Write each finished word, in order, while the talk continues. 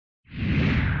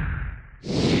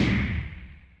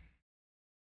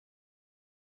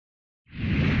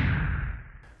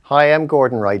Hi, I'm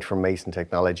Gordon Wright from Mason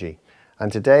Technology, and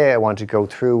today I want to go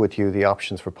through with you the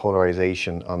options for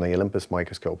polarization on the Olympus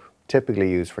microscope,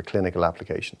 typically used for clinical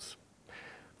applications.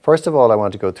 First of all, I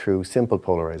want to go through simple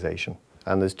polarization,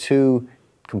 and there's two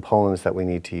components that we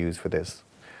need to use for this.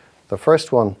 The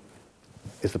first one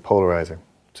is the polarizer.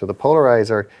 So the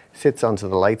polarizer sits onto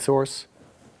the light source,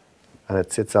 and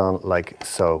it sits on like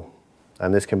so,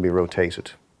 and this can be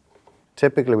rotated.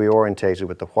 Typically we orientate it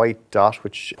with the white dot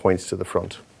which points to the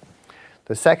front.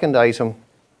 The second item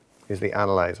is the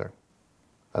analyzer,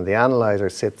 and the analyzer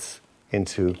sits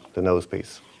into the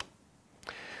nosepiece.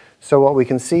 So what we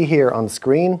can see here on the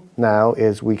screen now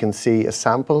is we can see a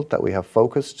sample that we have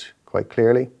focused quite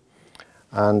clearly,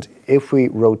 and if we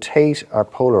rotate our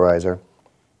polarizer,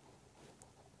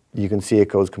 you can see it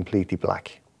goes completely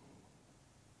black.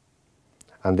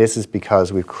 And this is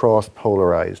because we've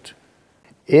cross-polarized.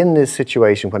 In this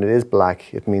situation, when it is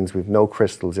black, it means we've no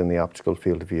crystals in the optical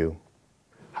field of view.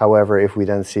 However, if we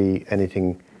then see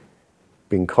anything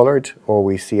being colored or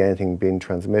we see anything being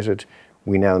transmitted,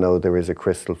 we now know there is a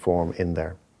crystal form in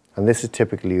there. And this is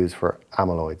typically used for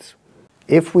amyloids.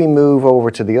 If we move over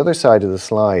to the other side of the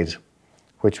slide,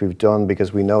 which we've done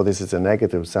because we know this is a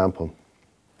negative sample,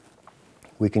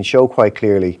 we can show quite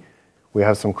clearly we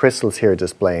have some crystals here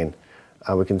displaying,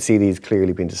 and we can see these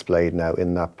clearly being displayed now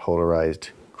in that polarized,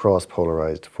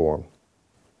 cross-polarized form.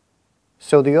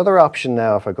 So the other option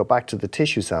now, if I go back to the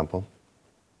tissue sample,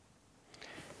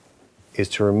 is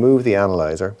to remove the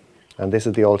analyzer, and this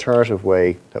is the alternative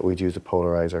way that we'd use a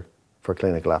polarizer for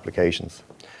clinical applications.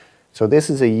 So this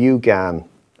is a UGAN,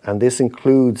 and this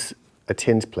includes a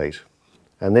tint plate,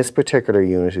 and this particular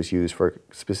unit is used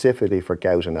specifically for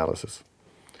gout analysis.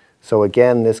 So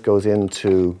again, this goes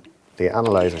into the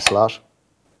analyzer slot.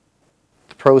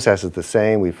 The process is the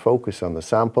same. We focus on the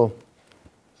sample.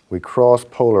 We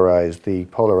cross-polarize the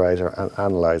polarizer and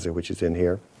analyzer, which is in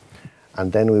here.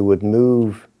 And then we would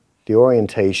move the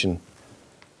orientation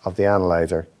of the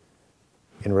analyzer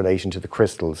in relation to the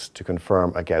crystals to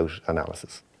confirm a gout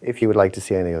analysis. If you would like to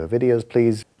see any other videos,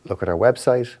 please look at our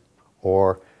website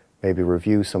or maybe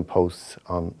review some posts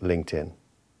on LinkedIn.